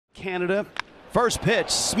Canada. First pitch,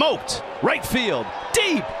 smoked, right field,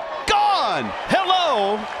 deep, gone.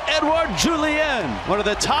 Hello, Edouard Julien, one of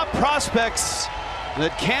the top prospects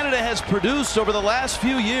that Canada has produced over the last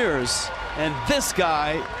few years. And this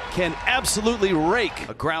guy can absolutely rake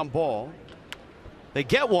a ground ball. They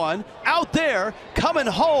get one out there, coming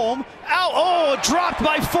home, out, oh, dropped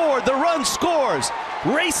by Ford. The run scores,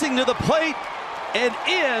 racing to the plate, and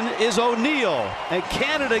in is O'Neill. And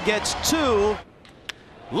Canada gets two,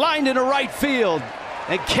 lined into right field,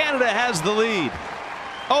 and Canada has the lead.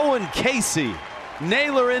 Owen Casey,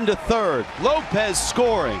 Naylor into third, Lopez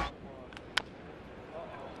scoring.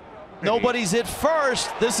 Nobody's at first.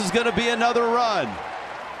 This is going to be another run.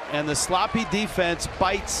 And the sloppy defense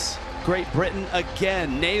bites Great Britain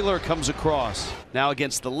again. Naylor comes across. Now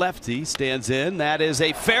against the lefty, stands in. That is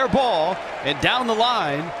a fair ball and down the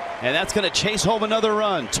line. And that's going to chase home another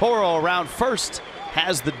run. Toro around first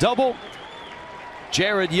has the double.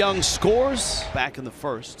 Jared Young scores back in the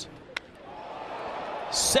first.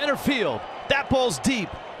 Center field. That ball's deep.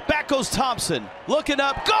 Back goes Thompson. Looking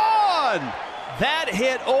up. Gone! That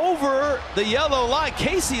hit over the yellow line.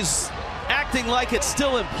 Casey's acting like it's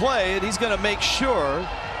still in play, and he's going to make sure.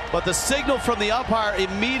 But the signal from the umpire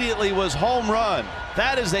immediately was home run.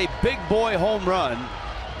 That is a big boy home run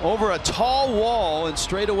over a tall wall in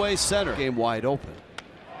straightaway center. Game wide open.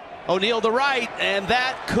 O'Neill to right, and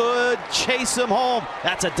that could chase him home.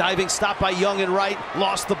 That's a diving stop by Young in right.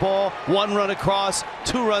 Lost the ball. One run across,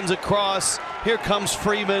 two runs across. Here comes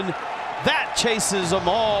Freeman. That chases them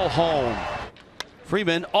all home.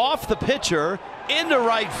 Freeman off the pitcher into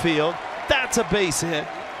right field. That's a base hit.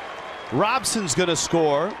 Robson's going to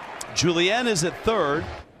score. Julien is at third.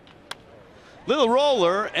 Little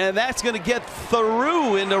roller, and that's going to get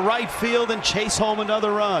through into right field and chase home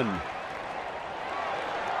another run.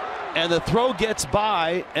 And the throw gets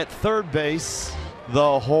by at third base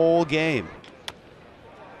the whole game.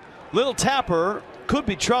 Little tapper, could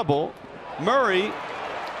be trouble. Murray,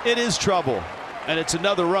 it is trouble, and it's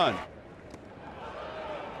another run.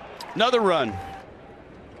 Another run.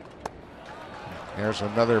 There's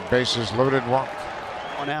another bases loaded walk.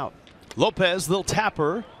 One out. Lopez, little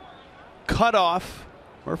tapper, cut off.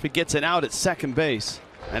 Murphy gets an out at second base.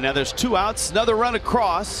 And now there's two outs, another run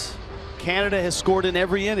across. Canada has scored in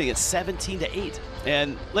every inning. It's 17-8.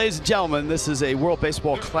 And ladies and gentlemen, this is a World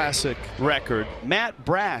Baseball Classic record. Matt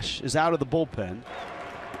Brash is out of the bullpen.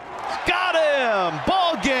 Got him!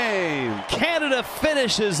 Ball game! Canada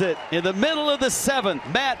finishes it in the middle of the seventh.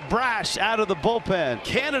 Matt Brash out of the bullpen.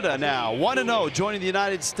 Canada now 1-0, joining the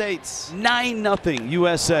United States. 9-0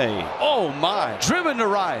 USA. Oh my! Driven to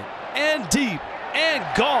right and deep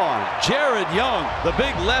and gone. Jared Young, the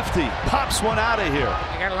big lefty, pops one out of here.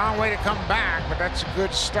 You got a long way to come back, but that's a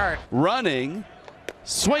good start. Running.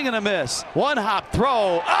 Swing and a miss. One hop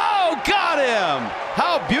throw. Oh, got him!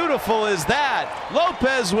 How beautiful is that?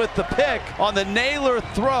 Lopez with the pick on the Naylor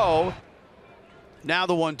throw. Now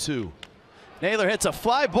the 1-2. Naylor hits a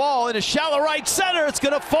fly ball into shallow right center. It's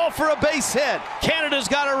going to fall for a base hit. Canada's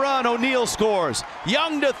got a run. O'Neill scores.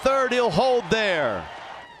 Young to third. He'll hold there.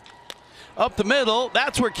 Up the middle.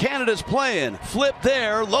 That's where Canada's playing. Flip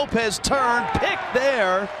there. Lopez turn. Pick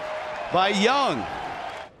there by Young.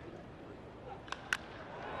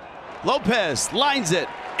 Lopez lines it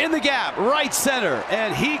in the gap, right center,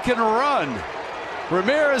 and he can run.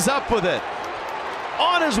 Ramirez up with it.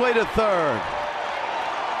 On his way to third.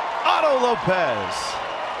 Otto Lopez.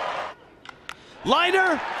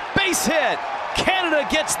 Liner, base hit. Canada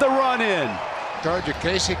gets the run in. Told you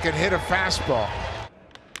Casey could hit a fastball.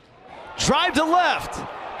 Drive to left.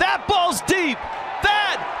 That ball's deep.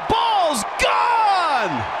 That ball's gone.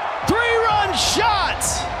 Three-run shot.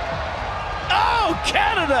 Oh,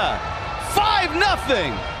 Canada.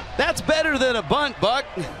 5-0. That's better than a bunt, Buck.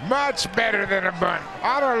 Much better than a bunt.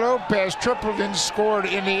 Otto Lopez tripled and scored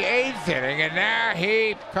in the 8th inning, and now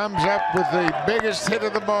he comes up with the biggest hit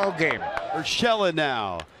of the ball game. Urshela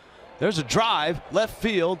now. There's a drive, left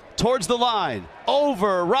field, towards the line.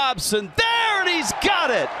 Over Robson. There, and he's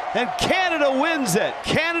got it. And Canada wins it.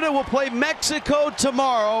 Canada will play Mexico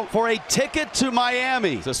tomorrow for a ticket to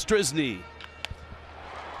Miami. It's a Strisny.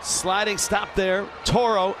 Sliding stop there.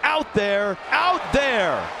 Toro out there, out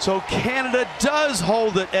there. So Canada does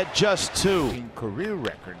hold it at just 2. Career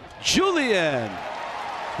record. Julien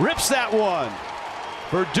rips that one.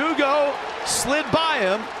 Verdugo slid by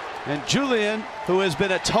him. And Julien, who has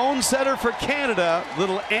been a tone setter for Canada,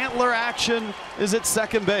 little antler action, is at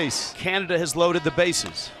second base. Canada has loaded the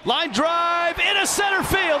bases. Line drive into center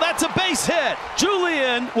field. That's a base hit.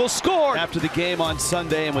 Julien will score after the game on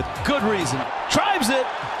Sunday, and with good reason. Drives it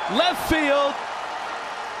left field.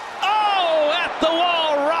 Oh, at the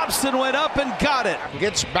wall. Robson Thompson went up and got it.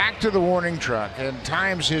 Gets back to the warning truck and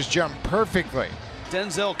times his jump perfectly.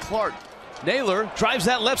 Denzel Clark. Naylor drives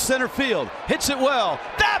that left center field. Hits it well.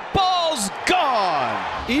 That ball's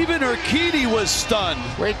gone. Even Urquidy was stunned.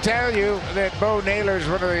 We tell you that Bo Naylor's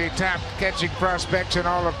one of the top catching prospects in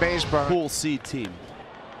all of baseball. Pool C team.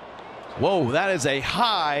 Whoa, that is a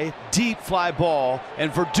high, deep fly ball.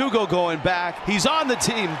 And Verdugo going back. He's on the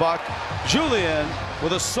team, Buck. Julian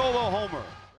with a solo homer.